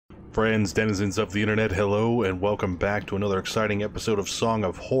Friends, denizens of the internet, hello and welcome back to another exciting episode of Song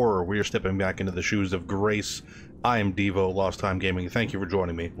of Horror. We are stepping back into the shoes of Grace. I am Devo, Lost Time Gaming. Thank you for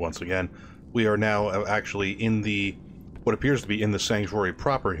joining me once again. We are now actually in the, what appears to be in the sanctuary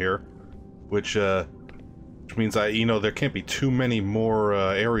proper here, which means there can't be too many more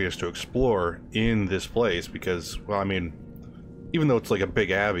areas to explore in this place because, well, I mean, even though it's like a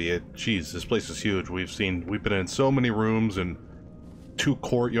big abbey, geez, this place is huge. We've been in so many rooms and 2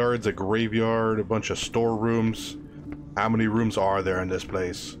 courtyards, a graveyard, a bunch of storerooms. How many rooms are there in this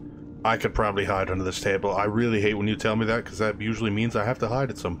place? I could probably hide under this table. I really hate when you tell me that, because that usually means I have to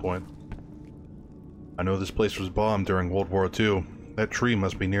hide at some point. I know this place was bombed during World War II. That tree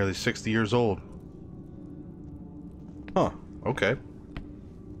must be nearly 60 years old. Huh, okay.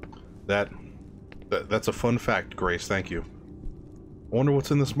 That's a fun fact, Grace, thank you. I wonder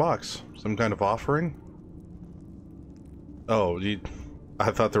what's in this box. Some kind of offering? Oh, I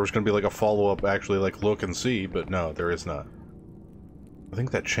thought there was going to be like a follow-up, actually, like, look and see, but no, there is not. I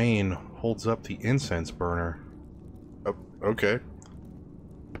think that chain holds up the incense burner. Oh, okay.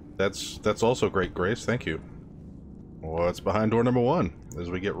 That's also great, Grace, thank you. What's behind door number 1,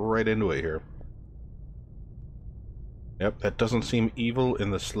 as we get right into it here? Yep, that doesn't seem evil in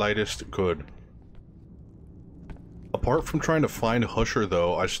the slightest. Good. Apart from trying to find Husher,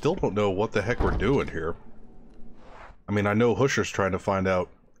 though, I still don't know what the heck we're doing here. I mean, I know Husher's trying to find out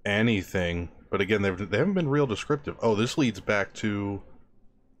anything, but again, they haven't been real descriptive. Oh, this leads back to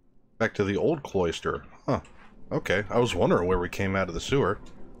the old cloister. Huh. Okay, I was wondering where we came out of the sewer.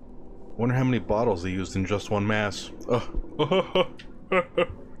 Wonder how many bottles they used in just one mass. Oh.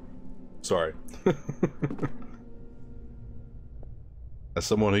 Sorry. As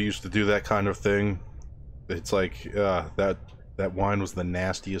someone who used to do that kind of thing, it's like, that wine was the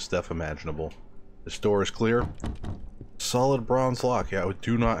nastiest stuff imaginable. This door is clear. Solid bronze lock. Yeah, we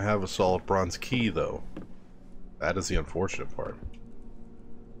do not have a solid bronze key, though. That is the unfortunate part.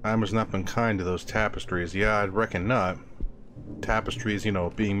 Time has not been kind to those tapestries. Yeah, I'd reckon not. Tapestries, you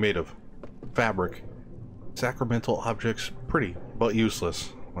know, being made of fabric. Sacramental objects, pretty, but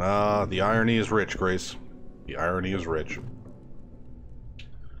useless. The irony is rich, Grace. The irony is rich.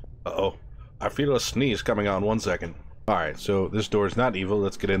 Uh-oh. I feel a sneeze coming on. 1 second. Alright, so this door is not evil.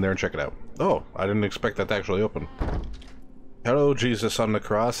 Let's get in there and check it out. Oh, I didn't expect that to actually open. Hello, Jesus on the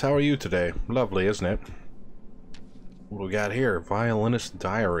cross. How are you today? Lovely, isn't it? What do we got here? Violinist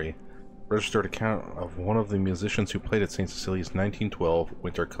diary. Registered account of one of the musicians who played at St. Cecilia's 1912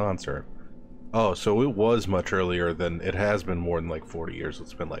 winter concert. Oh, so it was much earlier than... It has been more than like 40 years.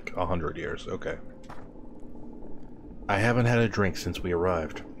 It's been like 100 years. Okay. I haven't had a drink since we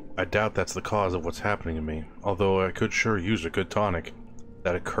arrived. I doubt that's the cause of what's happening to me, although I could sure use a good tonic.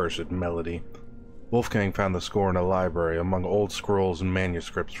 That accursed melody. Wolfgang found the score in a library among old scrolls and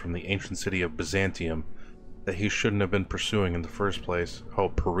manuscripts from the ancient city of Byzantium that he shouldn't have been pursuing in the first place. Oh,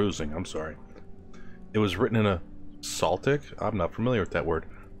 perusing, I'm sorry. It was written in a Psaltic? I'm not familiar with that word.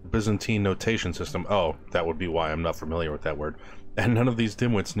 Byzantine notation system. Oh, that would be why I'm not familiar with that word. And none of these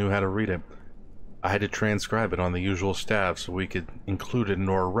dimwits knew how to read it. I had to transcribe it on the usual staff so we could include it in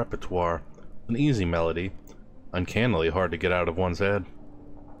our repertoire. An easy melody. Uncannily hard to get out of one's head.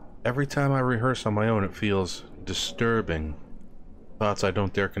 Every time I rehearse on my own, it feels disturbing. Thoughts I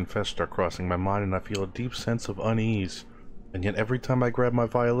don't dare confess start crossing my mind, and I feel a deep sense of unease. And yet every time I grab my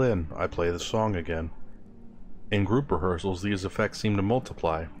violin, I play the song again. In group rehearsals, these effects seem to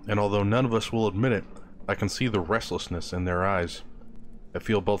multiply, and although none of us will admit it, I can see the restlessness in their eyes. I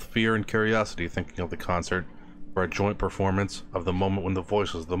feel both fear and curiosity thinking of the concert, or a joint performance of the moment when the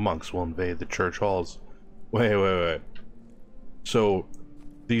voices of the monks will invade the church halls. Wait. So,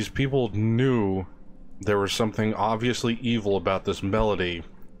 these people knew there was something obviously evil about this melody,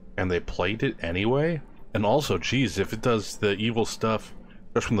 and they played it anyway? And also, geez, if it does the evil stuff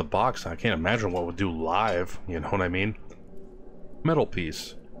just from the box, I can't imagine what it would do live, you know what I mean? Metal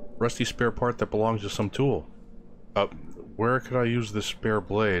piece. Rusty spare part that belongs to some tool. Where could I use this spare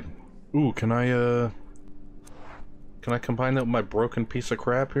blade? Ooh, can I combine that with my broken piece of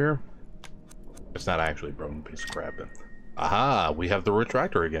crap here? It's not actually a broken piece of crap, but... Aha! We have the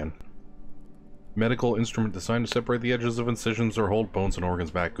retractor again. Medical instrument designed to separate the edges of incisions or hold bones and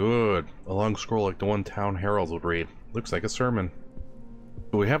organs back. Good. A long scroll like the one town heralds would read. Looks like a sermon.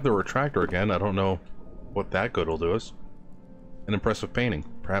 So we have the retractor again. I don't know what that good will do us. An impressive painting.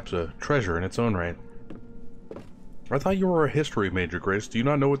 Perhaps a treasure in its own right. I thought you were a history major, Grace. Do you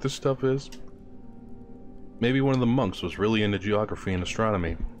not know what this stuff is? Maybe one of the monks was really into geography and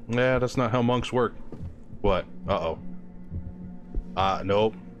astronomy. Yeah, that's not how monks work. What? Uh-oh.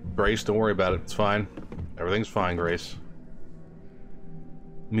 Nope. Grace, don't worry about it. It's fine. Everything's fine, Grace.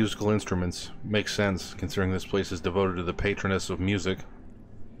 Musical instruments. Makes sense, considering this place is devoted to the patroness of music.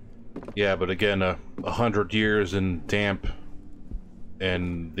 Yeah, but again, 100 years in damp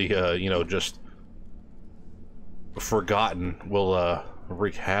and the, you know, just forgotten will,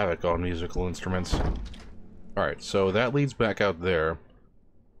 wreak havoc on musical instruments. Alright, so that leads back out there.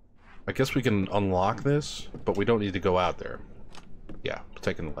 I guess we can unlock this, but we don't need to go out there. Yeah,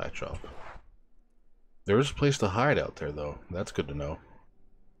 taking the latch off. There is a place to hide out there, though. That's good to know.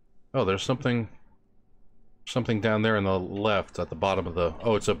 Oh, there's something down there on the left at the bottom of the...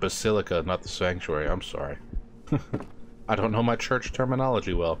 Oh, it's a basilica, not the sanctuary. I'm sorry. I don't know my church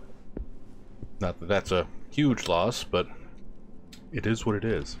terminology well. Not that that's a huge loss, but it is what it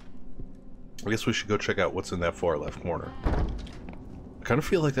is. I guess we should go check out what's in that far left corner. I kind of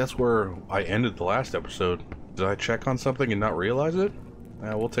feel like that's where I ended the last episode. Did I check on something and not realize it?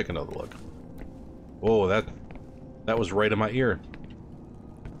 We'll take another look. Oh, that was right in my ear.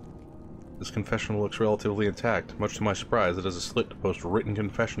 This confessional looks relatively intact. Much to my surprise, it has a slit to post written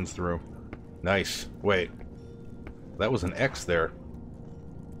confessions through. Nice. Wait. That was an X there.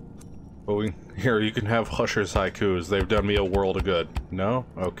 Oh, here, you can have Husher's haikus. They've done me a world of good. No?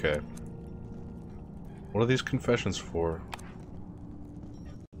 Okay. What are these confessions for?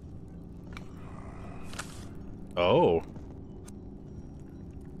 Oh.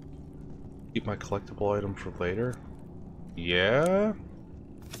 Keep my collectible item for later? Yeah?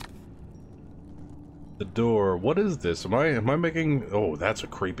 The door. What is this? Am I making... Oh, that's a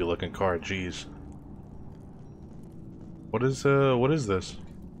creepy looking card. Jeez. What is this?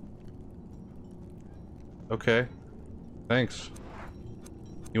 Okay. Thanks.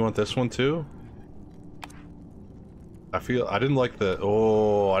 You want this one too? I didn't like the...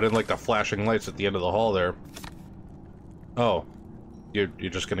 Oh, I didn't like the flashing lights at the end of the hall there. Oh. You're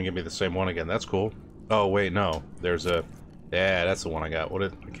just gonna give me the same one again. That's cool. Oh, wait, no. There's a... Yeah, that's the one I got.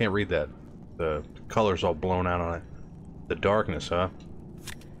 I can't read that. The color's all blown out on it. The darkness, huh?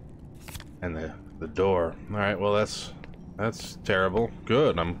 And the door. Alright, well, that's terrible.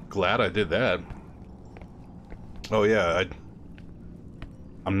 Good, I'm glad I did that. Oh, yeah,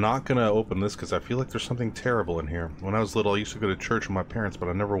 I'm not gonna open this because I feel like there's something terrible in here. When I was little, I used to go to church with my parents, but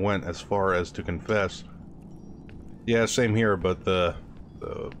I never went as far as to confess. Yeah, same here, but the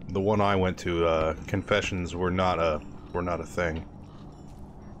one I went to, confessions were not a thing.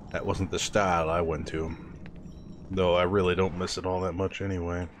 That wasn't the style I went to. Though I really don't miss it all that much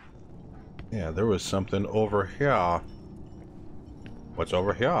anyway. Yeah, there was something over here. What's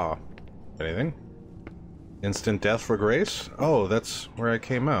over here? Anything? Instant death for grace? Oh, that's where I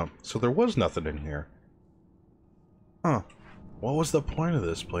came out. So there was nothing in here. Huh. What was the point of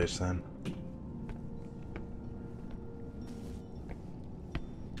this place then?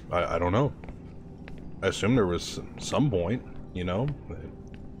 I don't know. I assume there was some point, you know?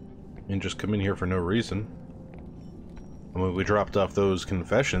 And just come in here for no reason. I mean, we dropped off those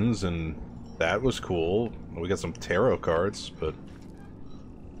confessions, and that was cool. We got some tarot cards, but...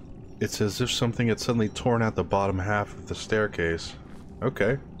 It's as if something had suddenly torn out the bottom half of the staircase.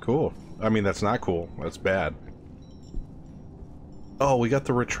 Okay, cool. I mean, that's not cool. That's bad. Oh, we got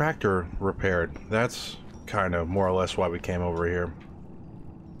the retractor repaired. That's kind of more or less why we came over here.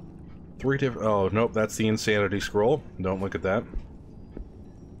 3 different... Oh, nope, that's the insanity scroll. Don't look at that.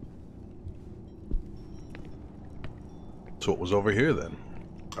 So what was over here, then?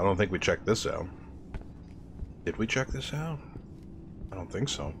 I don't think we checked this out. Did we check this out? I don't think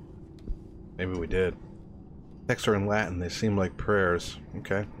so. Maybe we did. Texts are in Latin. They seem like prayers.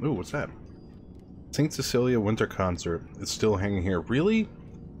 Okay. Ooh, what's that? St. Cecilia Winter Concert. It's still hanging here. Really?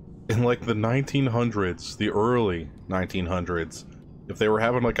 In like the 1900s, the early 1900s, if they were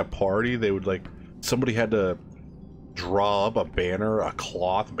having like a party, they would like... Somebody had to draw up a banner, a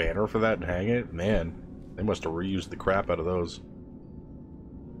cloth banner for that and hang it. Man, they must have reused the crap out of those.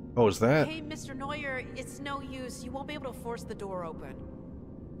 Oh, is that... Hey, Mr. Neuer, it's no use. You won't be able to force the door open.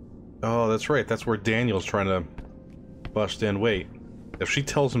 Oh, that's right. That's where Daniel's trying to bust in. Wait. If she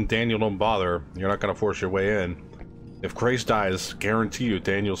tells him, Daniel, don't bother, you're not going to force your way in. If Grace dies, guarantee you,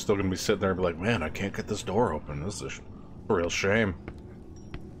 Daniel's still going to be sitting there and be like, man, I can't get this door open. This is a real shame.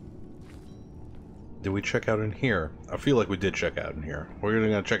 Did we check out in here? I feel like we did check out in here. We're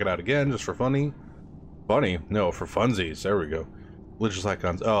going to check it out again, just for funny. Funny? No, for funsies. There we go. Religious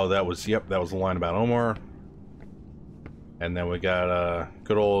icons. Oh, that was, yep, that was the line about Omar. And then we got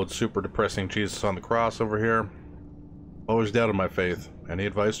good old super depressing Jesus on the cross over here. Always doubted my faith. Any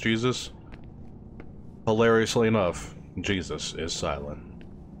advice, Jesus? Hilariously enough, Jesus is silent.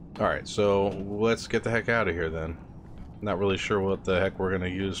 Alright, so let's get the heck out of here then. Not really sure what the heck we're gonna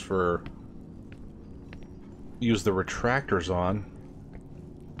use the retractors on.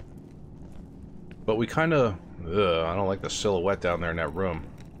 But we kind of, I don't like the silhouette down there in that room.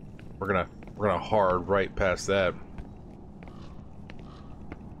 We're gonna hard right past that.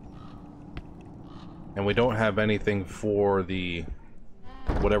 And we don't have anything for the,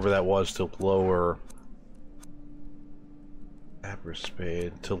 whatever that was, to lower,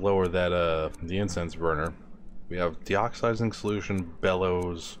 spade, to lower that, the incense burner. We have deoxidizing solution,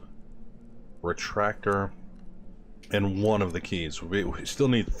 bellows, retractor, and one of the keys. We still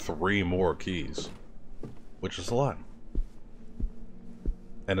need 3 more keys, which is a lot.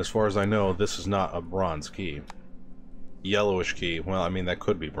 And as far as I know, this is not a bronze key. Yellowish key. Well, I mean, that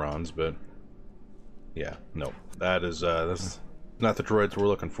could be bronze, but yeah, no. That is, that's not the droids we're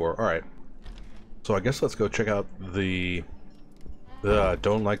looking for. Alright. So I guess let's go check out the...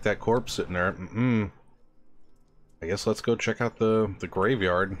 don't like that corpse sitting there. I guess let's go check out the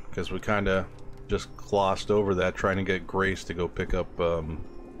graveyard, because we kind of just glossed over that trying to get Grace to go pick up,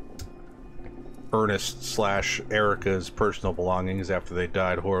 Ernest / Erica's personal belongings after they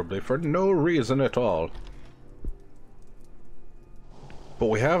died horribly for no reason at all. But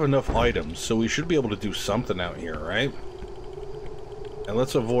we have enough items, so we should be able to do something out here, right? And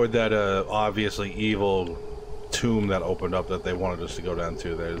let's avoid that obviously evil tomb that opened up that they wanted us to go down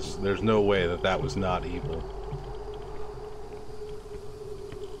to. There's no way that that was not evil.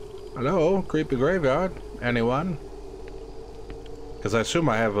 Hello, creepy graveyard. Anyone? Because I assume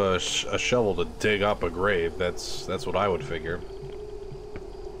I have a shovel to dig up a grave. That's what I would figure.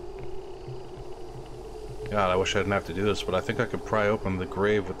 God, I wish I didn't have to do this, but I think I could pry open the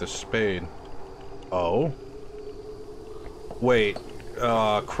grave with the spade. Oh? Wait.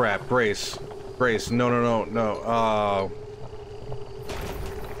 Crap. Grace. Grace. No.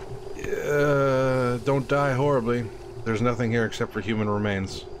 Don't die horribly. There's nothing here except for human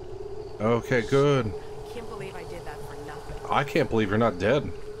remains. Okay, good. Can't believe I did that for nothing. I can't believe you're not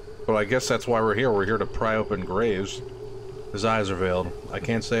dead. But I guess that's why we're here. We're here to pry open graves. His eyes are veiled. I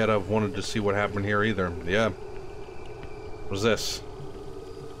can't say that I've wanted to see what happened here either. Yeah. What's this?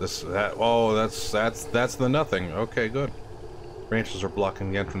 Oh, that's the nothing. Okay, good. Branches are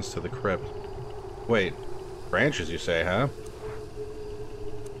blocking the entrance to the crypt. Wait. Branches, you say, huh?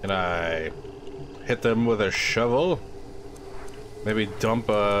 Can I hit them with a shovel? Maybe dump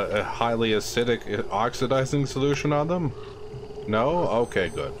a highly acidic oxidizing solution on them? No? Okay,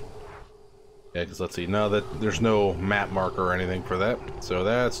 good. Yeah, because let's see, now that there's no map marker or anything for that, so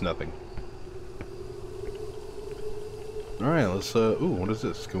that's nothing. Alright, let's, ooh, what is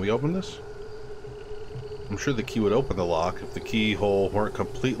this? Can we open this? I'm sure the key would open the lock if the keyhole weren't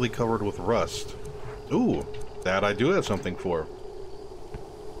completely covered with rust. Ooh, that I do have something for.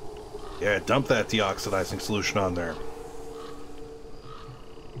 Yeah, dump that deoxidizing solution on there.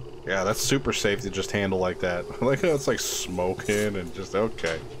 Yeah, that's super safe to just handle like that. I like how it's like smoking and just,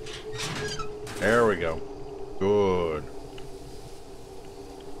 okay. There we go. Good. I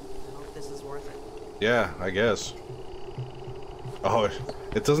hope this is worth it. Yeah, I guess. Oh,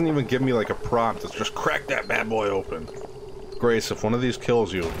 it doesn't even give me like a prompt. It's just crack that bad boy open. Grace, if one of these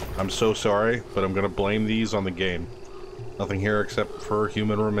kills you, I'm so sorry, but I'm gonna blame these on the game. Nothing here except for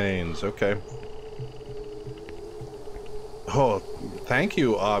human remains. Okay. Oh, thank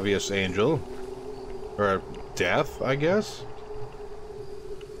you, obvious angel. Or death, I guess?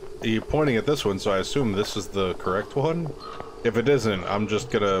 You're pointing at this one, so I assume this is the correct one? If it isn't, I'm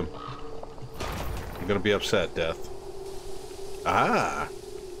gonna be upset, Death. Ah!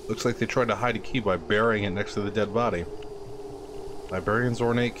 Looks like they tried to hide a key by burying it next to the dead body. Librarian's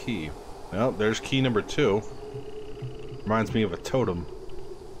ornate key. Well, there's key number 2. Reminds me of a totem.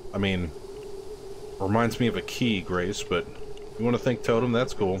 I mean, reminds me of a key, Grace, but you want to think totem?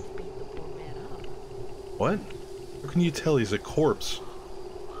 That's cool. What? How can you tell he's a corpse?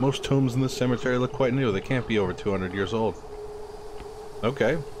 Most tombs in the cemetery look quite new. They can't be over 200 years old.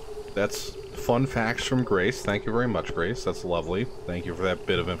 Okay. That's fun facts from Grace. Thank you very much, Grace. That's lovely. Thank you for that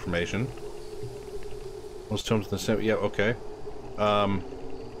bit of information. Most tombs in the cemetery... Yeah, okay.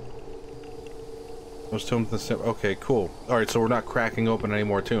 Most tombs in the cemetery... Okay, cool. Alright, so we're not cracking open any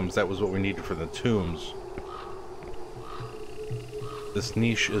more tombs. That was what we needed for the tombs. This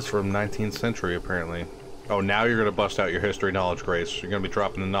niche is from 19th century, apparently. Oh, now you're gonna bust out your history knowledge, Grace. You're gonna be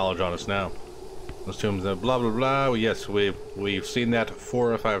dropping the knowledge on us now. Those tombs, blah blah blah. Well, yes, we've seen that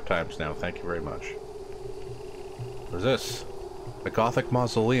 4 or 5 times now. Thank you very much. What is this? A Gothic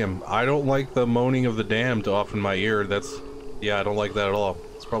mausoleum. I don't like the moaning of the damned off in my ear. Yeah, I don't like that at all.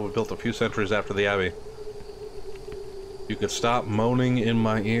 It's probably built a few centuries after the Abbey. If you could stop moaning in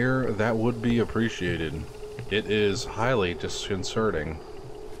my ear, that would be appreciated. It is highly disconcerting.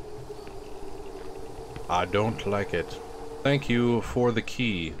 I don't like it. Thank you for the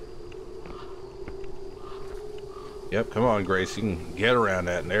key. Yep, come on, Grace. You can get around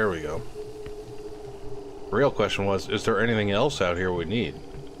that, and there we go. The real question was, is there anything else out here we need?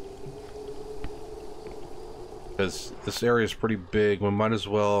 Because this area is pretty big. We might as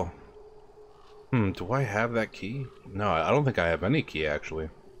well... do I have that key? No, I don't think I have any key, actually.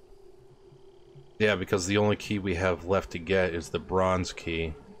 Yeah, because the only key we have left to get is the bronze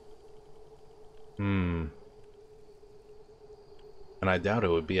key. And I doubt it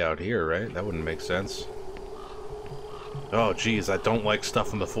would be out here, right? That wouldn't make sense. Oh, geez, I don't like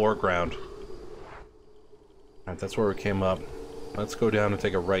stuff in the foreground. Alright, that's where we came up. Let's go down and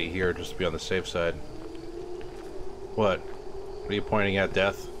take a right here, just to be on the safe side. What? What are you pointing at,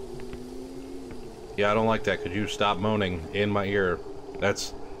 Death? Yeah, I don't like that. Could you stop moaning in my ear?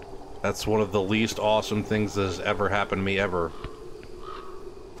 That's one of the least awesome things that has ever happened to me, ever.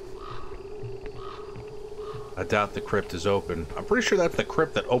 I doubt the crypt is open. I'm pretty sure that's the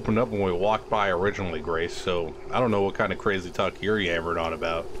crypt that opened up when we walked by originally, Grace, so I don't know what kind of crazy talk you're yammering on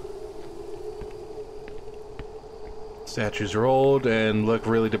about. Statues are old and look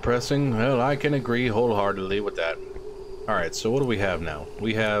really depressing. Well, I can agree wholeheartedly with that. Alright, so what do we have now?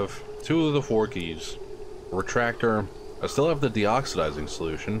 We have 2 of the 4 keys. Retractor. I still have the deoxidizing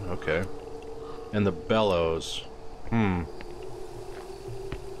solution. Okay. And the bellows. I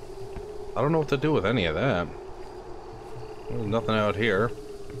don't know what to do with any of that. There's nothing out here.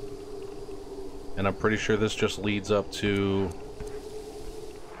 And I'm pretty sure this just leads up to...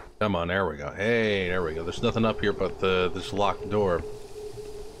 Come on, there we go. Hey, there we go. There's nothing up here but this locked door.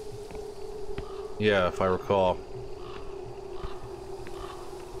 Yeah, if I recall.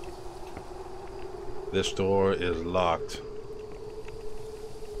 This door is locked.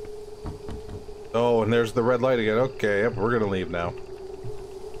 Oh, and there's the red light again. Okay, yep, we're gonna leave now.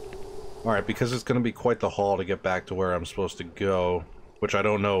 Alright, because it's gonna be quite the haul to get back to where I'm supposed to go, which I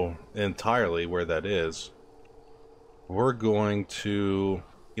don't know entirely where that is. We're going to...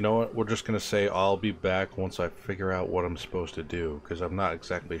 You know what? We're just gonna say I'll be back once I figure out what I'm supposed to do, because I'm not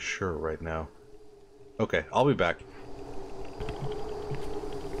exactly sure right now. Okay, I'll be back.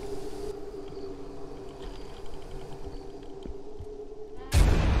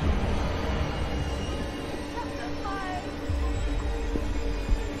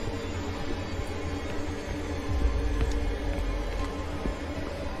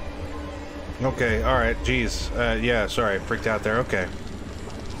 Okay, alright, geez. Yeah, sorry, freaked out there. Okay.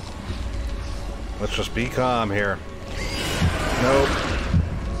 Let's just be calm here. Nope.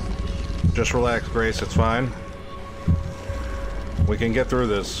 Just relax, Grace, it's fine. We can get through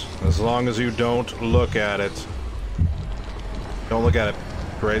this, as long as you don't look at it. Don't look at it,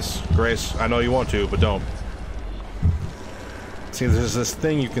 Grace. Grace, I know you want to, but don't. See, there's this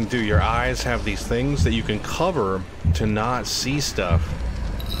thing you can do. Your eyes have these things that you can cover to not see stuff.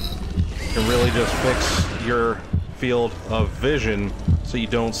 You can really just fix your field of vision so you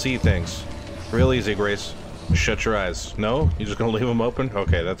don't see things. Real easy, Grace. Shut your eyes. No? You just gonna leave them open?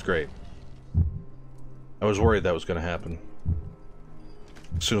 Okay, that's great. I was worried that was gonna happen.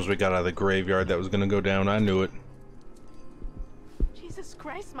 As soon as we got out of the graveyard, that was gonna go down. I knew it. Jesus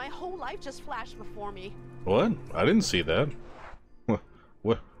Christ, my whole life just flashed before me. What? I didn't see that.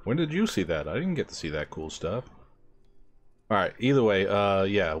 What? When did you see that? I didn't get to see that cool stuff. Alright, either way,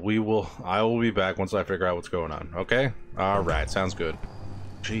 yeah, I will be back once I figure out what's going on, okay? Alright, sounds good.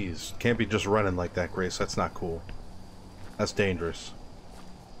 Jeez, can't be just running like that, Grace. That's not cool. That's dangerous.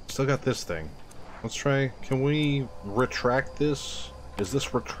 Still got this thing. Let's try... Can we retract this? Is this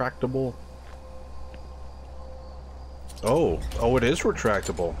retractable? Oh. Oh, it is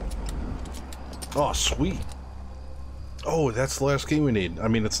retractable. Oh, sweet. Oh, that's the last key we need. I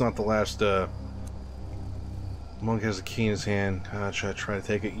mean, it's not the last, Monk has a key in his hand. Should I try to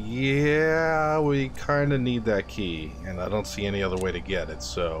take it? Yeah, we kind of need that key, and I don't see any other way to get it,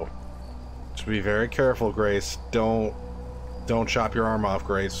 so... Just be very careful, Grace. Don't chop your arm off,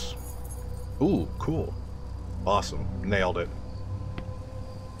 Grace. Ooh, cool. Awesome. Nailed it.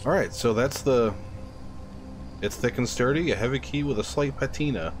 Alright, so that's the... It's thick and sturdy, a heavy key with a slight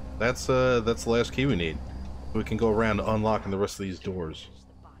patina. That's the last key we need. We can go around unlocking the rest of these doors.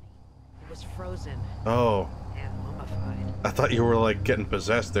 It was frozen. Oh. And mummified. I thought you were like getting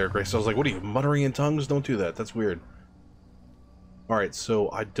possessed there, Grace. I was like, what are you, muttering in tongues? Don't do that. That's weird. Alright, so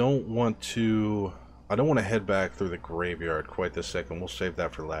I don't want to head back through the graveyard quite this second. We'll save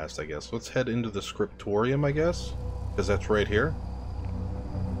that for last, I guess. Let's head into the scriptorium, I guess. Because that's right here.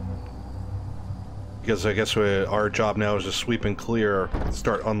 Because I guess our job now is to sweep and clear,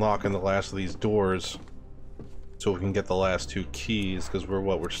 start unlocking the last of these doors. So we can get the last 2 keys, because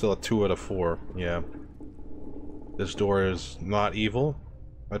we're still at 2 out of 4. Yeah. This door is not evil,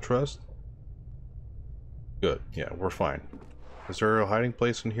 I trust. Good. Yeah, we're fine. Is there a hiding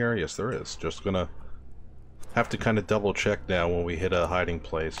place in here? Yes, there is. Just gonna have to kind of double check now when we hit a hiding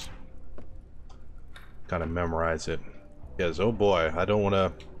place. Kind of memorize it. Because, oh boy, I don't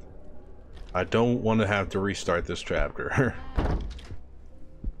want to have to restart this chapter.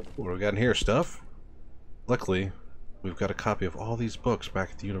 What do we got in here? Stuff? Luckily, we've got a copy of all these books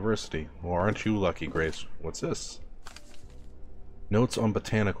back at the university. Well, aren't you lucky, Grace? What's this? Notes on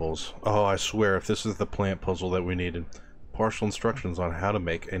botanicals. Oh, I swear, if this is the plant puzzle that we needed. Partial instructions on how to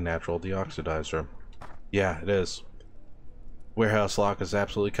make a natural deoxidizer. Yeah, it is. Warehouse lock is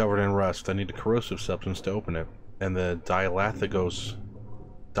absolutely covered in rust. I need a corrosive substance to open it. And the diethylgose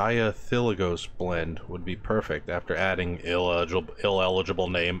blend would be perfect after adding ill-eligible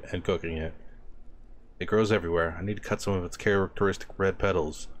name and cooking it. It grows everywhere. I need to cut some of its characteristic red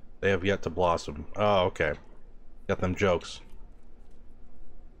petals. They have yet to blossom. Oh, okay. Got them jokes.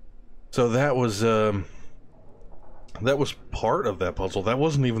 So that was part of that puzzle. That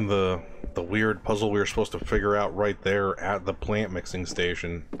wasn't even the weird puzzle we were supposed to figure out right there at the plant mixing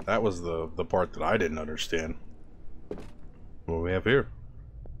station. That was the part that I didn't understand. What do we have here?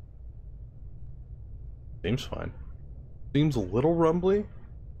 Seems fine. Seems a little rumbly,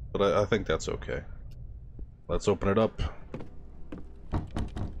 but I think that's okay. Let's open it up.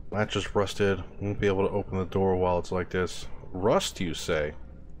 Latch is rusted. Won't be able to open the door while it's like this. Rust, you say?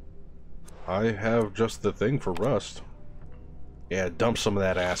 I have just the thing for rust. Yeah, dump some of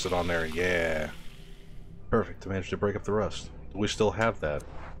that acid on there. Yeah. Perfect. I managed to break up the rust. Do we still have that?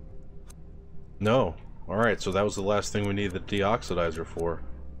 No. Alright, so that was the last thing we needed the deoxidizer for.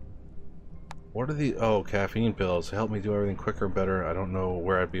 What are the... Oh, caffeine pills. Help me do everything quicker and better. I don't know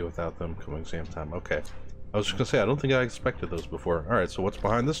where I'd be without them. Coming exam time. Okay. I was just gonna say, I don't think I expected those before. Alright, so what's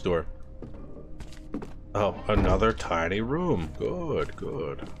behind this door? Oh, another tiny room. Good,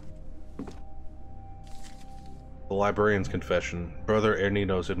 good. The librarian's confession. Brother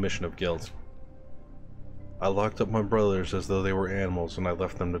Ernino's admission of guilt. I locked up my brothers as though they were animals and I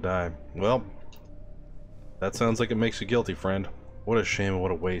left them to die. Well, that sounds like it makes you guilty, friend. What a shame and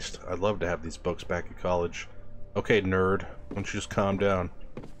what a waste. I'd love to have these books back at college. Okay, nerd. Why don't you just calm down?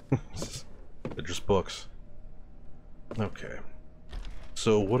 They're just books. Okay.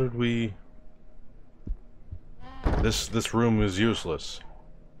 So what did we... This room is useless.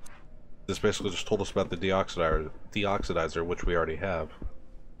 This basically just told us about the deoxidizer, which we already have.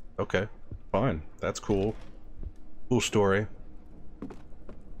 Okay, fine. That's cool. Cool story.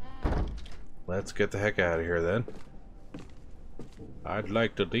 Let's get the heck out of here then. I'd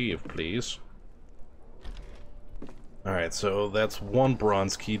like to leave, please. Alright, so that's one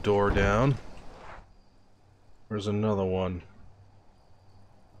bronze key door down. Where's another one?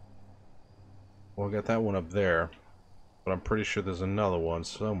 Well, I got that one up there. But I'm pretty sure there's another one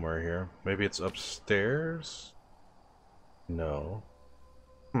somewhere here. Maybe it's upstairs? No.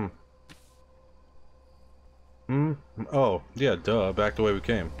 Oh, yeah, duh. Back the way we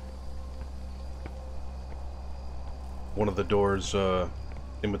came. One of the doors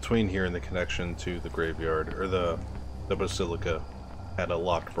in between here in the connection to the graveyard, or the basilica, had a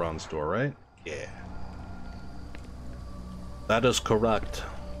locked bronze door, right? Yeah. That is correct.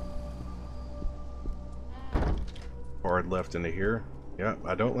 Hard left into here. Yeah,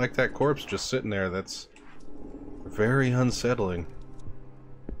 I don't like that corpse just sitting there. That's very unsettling.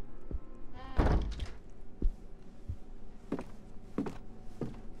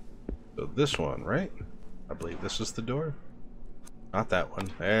 So this one, right? I believe this is the door. Not that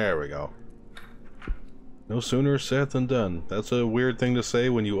one. There we go. No sooner said than done. That's a weird thing to say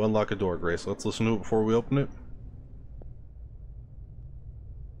when you unlock a door, Grace. Let's listen to it before we open it.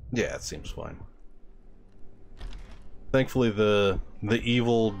 Yeah, it seems fine. Thankfully, the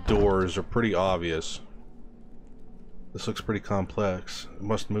evil doors are pretty obvious. This looks pretty complex. It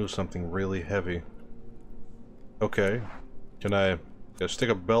must move something really heavy. Okay. Can I stick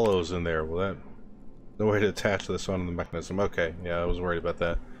a bellows in there? Will that... No way to attach this onto the mechanism. Okay, yeah, I was worried about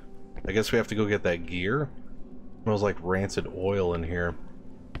that. I guess we have to go get that gear. Smells like rancid oil in here.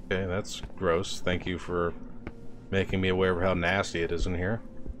 Okay, that's gross. Thank you for making me aware of how nasty it is in here.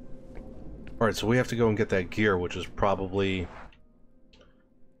 Alright, so we have to go and get that gear, which is probably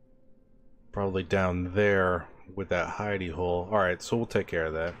down there with that hidey hole. Alright, so we'll take care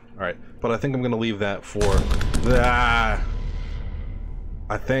of that. Alright, but I think I'm going to leave that for...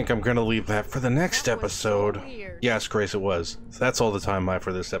 I think I'm going to leave that for the next episode. So yes, Grace, it was. So that's all the time I have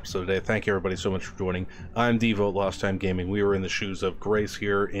for this episode today. Thank you everybody so much for joining. I'm Devo at Lost Time Gaming. We were in the shoes of Grace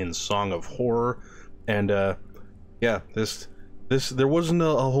here in Song of Horror. And, yeah, there wasn't a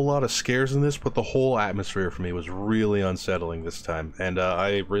whole lot of scares in this, but the whole atmosphere for me was really unsettling this time. And,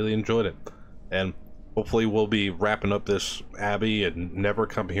 I really enjoyed it. And Hopefully we'll be wrapping up this abbey and never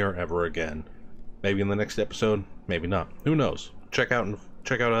come here ever again. Maybe in the next episode, maybe not. Who knows? Check out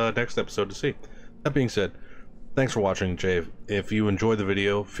next episode to see. That being said, thanks for watching, Jay. If you enjoyed the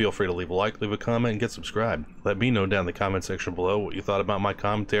video, feel free to leave a like, leave a comment, and get subscribed. Let me know down in the comment section below what you thought about my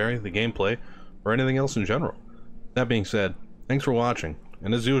commentary, the gameplay, or anything else in general. That being said, thanks for watching,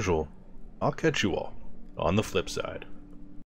 and as usual, I'll catch you all on the flip side.